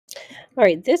All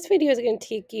right, this video is going to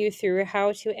take you through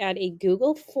how to add a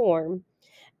Google form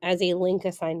as a link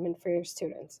assignment for your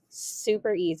students.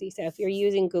 Super easy. So if you're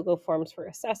using Google Forms for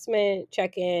assessment,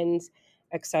 check-ins,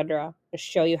 etc., I'll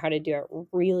show you how to do it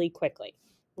really quickly.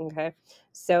 Okay,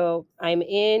 so I'm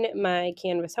in my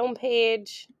Canvas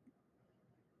homepage.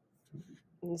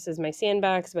 This is my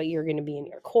sandbox, but you're going to be in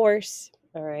your course.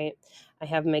 All right, I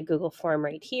have my Google form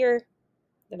right here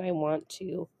that I want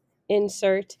to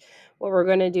insert. What we're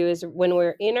going to do is when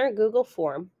we're in our Google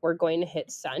form, we're going to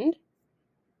hit send.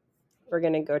 We're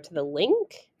going to go to the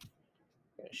link.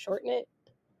 We're going to shorten it.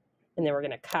 And then we're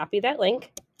going to copy that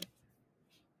link.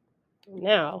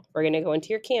 Now we're going to go into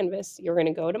your Canvas. You're going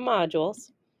to go to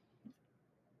modules.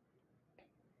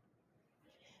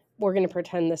 We're going to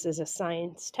pretend this is a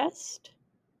science test.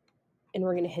 And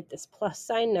we're going to hit this plus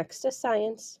sign next to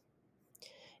science.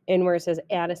 And where it says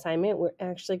add assignment, we're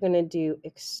actually going to do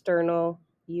external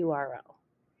URL.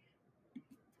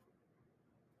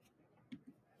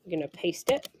 We're going to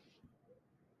paste it.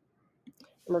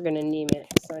 And we're going to name it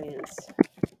science.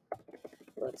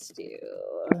 Let's do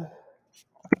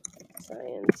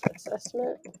science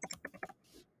assessment.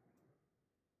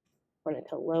 Want it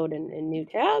to load in a new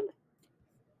tab.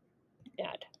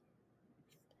 Add.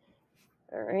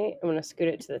 All right, I'm going to scoot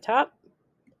it to the top.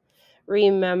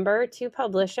 Remember to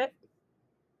publish it.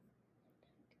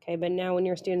 Okay, but now when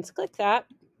your students click that,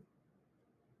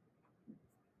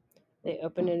 they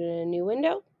open it in a new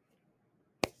window.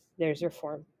 There's your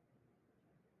form.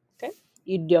 Okay,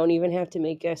 you don't even have to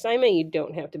make an assignment. You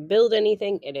don't have to build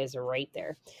anything. It is right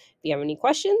there. If you have any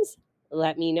questions,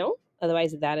 let me know.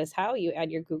 Otherwise, that is how you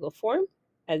add your Google form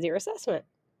as your assessment.